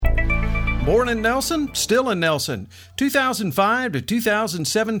Born in Nelson, still in Nelson. 2005 to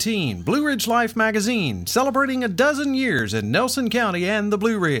 2017, Blue Ridge Life magazine, celebrating a dozen years in Nelson County and the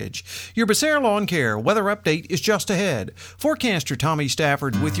Blue Ridge. Your Becerra Lawncare weather update is just ahead. Forecaster Tommy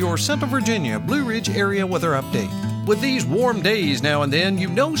Stafford with your Central Virginia Blue Ridge area weather update. With these warm days now and then, you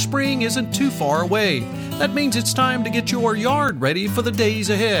know spring isn't too far away. That means it's time to get your yard ready for the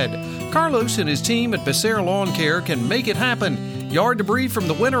days ahead. Carlos and his team at Becerra Lawncare can make it happen. Yard debris from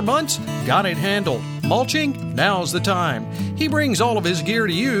the winter months? Got it handled. Mulching? Now's the time. He brings all of his gear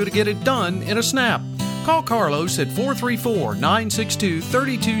to you to get it done in a snap. Call Carlos at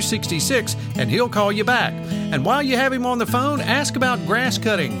 434-962-3266 and he'll call you back. And while you have him on the phone, ask about grass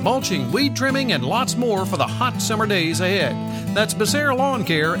cutting, mulching, weed trimming, and lots more for the hot summer days ahead. That's Becerra Lawn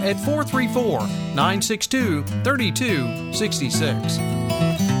Care at 434-962-3266.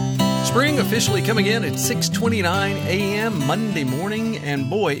 Spring officially coming in at 6:29 a.m. Monday morning,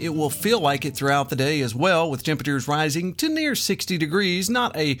 and boy, it will feel like it throughout the day as well, with temperatures rising to near 60 degrees.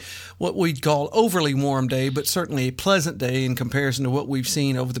 Not a what we'd call overly warm day, but certainly a pleasant day in comparison to what we've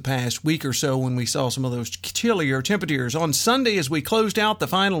seen over the past week or so when we saw some of those chillier temperatures. On Sunday, as we closed out the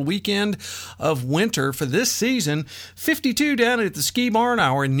final weekend of winter for this season, 52 down at the Ski Barn,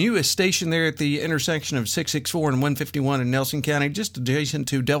 our newest station there at the intersection of 664 and 151 in Nelson County, just adjacent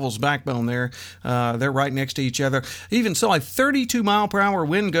to Devil's Backbone there. They're right next to each other. Even saw a 32-mile-per-hour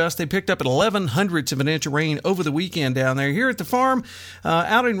wind gust. They picked up at 11/100ths of an inch of rain over the weekend down there. Here at the farm,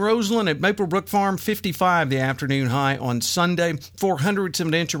 out in Roseland at Maplebrook Farm, 55 the afternoon high on Sunday. 400ths of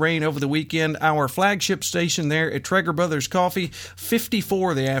an inch of rain over the weekend. Our flagship station there at Traeger Brothers Coffee,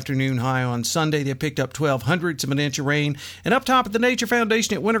 54 the afternoon high on Sunday. They picked up 12/100ths of an inch of rain. And up top at the Nature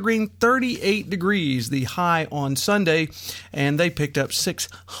Foundation at Wintergreen, 38 degrees the high on Sunday. And they picked up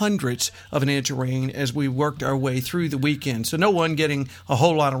 600ths of an inch of rain as we worked our way through the weekend. So no one getting a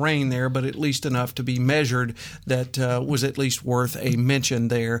whole lot of rain there, but at least enough to be measured that was at least worth a mention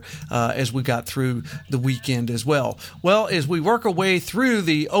there as we got through the weekend as well. Well, as we work our way through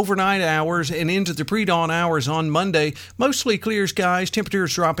the overnight hours and into the pre-dawn hours on Monday, mostly clear skies,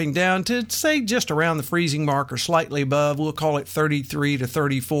 temperatures dropping down to say just around the freezing mark or slightly above. We'll call it 33 to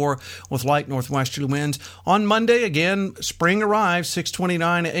 34 with light northwesterly winds. On Monday, again, spring arrives,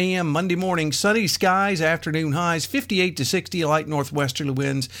 6:29 a.m. Monday morning, sunny skies, afternoon highs, 58 to 60, light northwesterly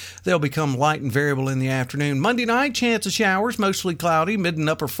winds. They'll become light and variable in the afternoon. Monday night, chance of showers, mostly cloudy, mid and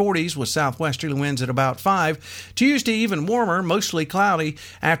upper 40s with southwesterly winds at about 5. Tuesday, even warmer, mostly cloudy,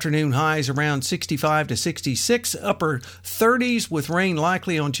 afternoon highs around 65 to 66, upper 30s with rain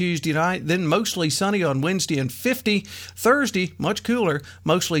likely on Tuesday night, then mostly sunny on Wednesday and 50. Thursday, much cooler,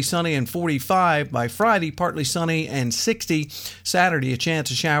 mostly sunny and 45. By Friday, partly sunny and 60. Saturday, a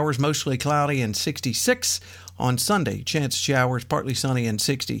chance of showers, mostly cloudy and 66. On Sunday, chance of showers, partly sunny and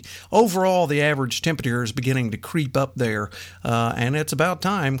 60. Overall, the average temperature is beginning to creep up there, and it's about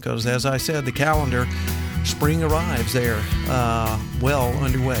time because, as I said, the calendar, spring arrives there, well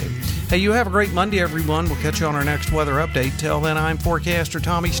underway. Hey, you have a great Monday, everyone. We'll catch you on our next weather update. Till then, I'm forecaster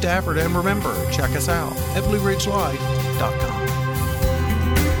Tommy Stafford, and remember, check us out at BlueRidgeLife.com.